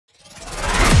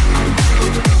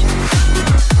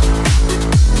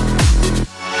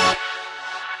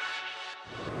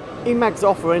EMAG's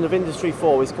offering of Industry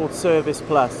 4 is called Service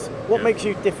Plus. What Yeah. makes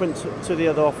you different to the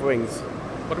other offerings?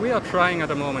 What we are trying at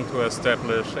the moment to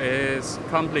establish is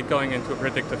completely going into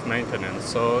predictive maintenance.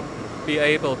 So be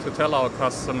able to tell our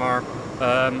customer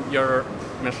your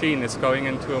machine is going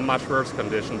into a much worse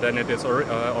condition than it is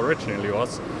originally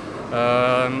was,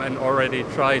 and already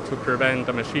try to prevent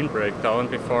the machine breakdown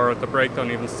before the breakdown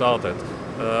even started.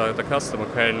 The customer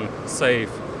can save,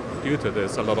 due to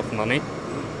this, a lot of money.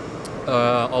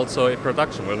 Also,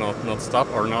 production will not stop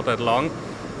or not that long,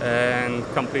 and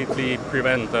completely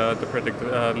prevent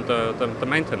the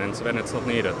maintenance when it's not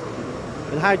needed.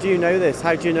 And how do you know this?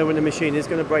 How do you know when the machine is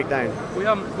going to break down? We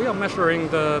are measuring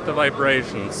the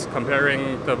vibrations,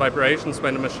 comparing the vibrations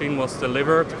when the machine was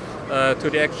delivered to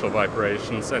the actual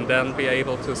vibrations, and then be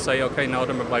able to say, okay, now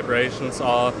the vibrations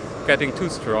are getting too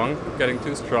strong,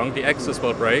 the axis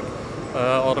will break,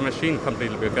 or the machine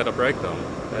completely will get a breakdown.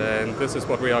 And this is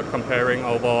what we are comparing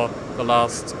over the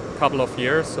last couple of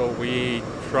years. So we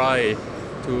try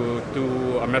to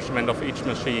do a measurement of each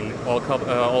machine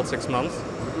all 6 months,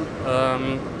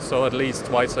 so at least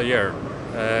twice a year,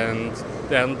 and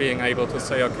then being able to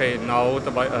say, okay, now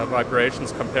the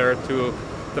vibrations compared to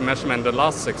the measurement the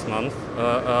last 6 months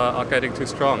are getting too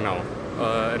strong now,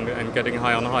 and getting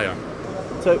higher and higher.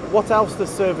 So what else does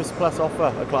Service Plus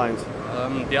offer a client?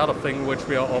 The other thing which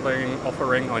we are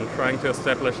offering and trying to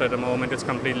establish at the moment is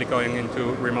completely going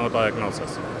into remote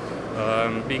diagnosis.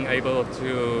 Being able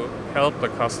to help the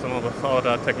customer without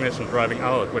a technician driving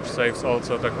out, which saves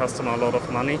also the customer a lot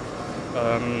of money.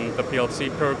 The PLC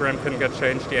program can get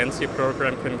changed, the NC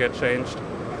program can get changed.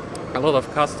 A lot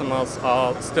of customers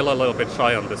are still a little bit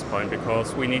shy on this point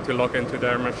because we need to log into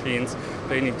their machines,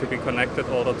 they need to be connected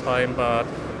all the time, but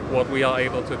what we are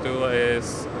able to do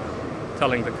is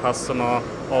telling the customer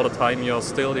all the time, you're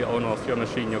still the owner of your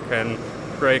machine. You can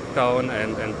break down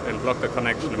and block the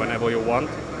connection whenever you want.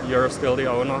 You're still the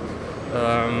owner.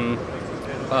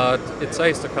 But it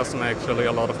saves the customer actually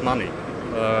a lot of money.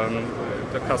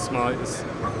 The customer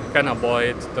can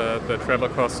avoid the travel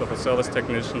costs of a service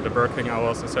technician, the working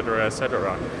hours, etc.,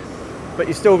 etc. But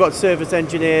you've still got service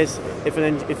engineers if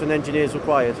an engineer is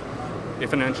required?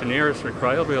 If an engineer is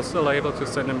required, we are still able to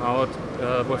send him out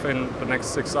within the next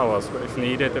 6 hours. If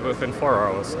needed, within 4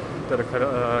 hours.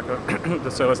 The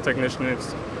service technician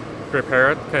is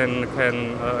prepared, can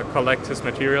collect his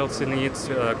materials he needs,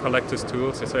 collect his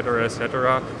tools, etc.,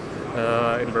 etc.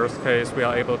 In worst case, we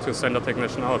are able to send a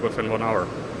technician out within 1 hour.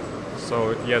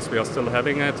 So yes, we are still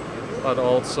having it, but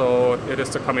also it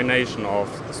is the combination of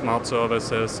smart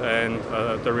services and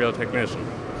the real technician.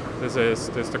 This is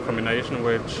the combination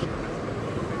which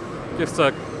gives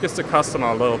the customer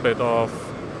a little bit of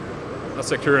a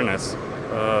secureness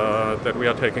that we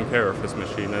are taking care of his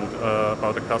machine and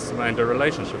about the customer and the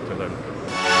relationship to them.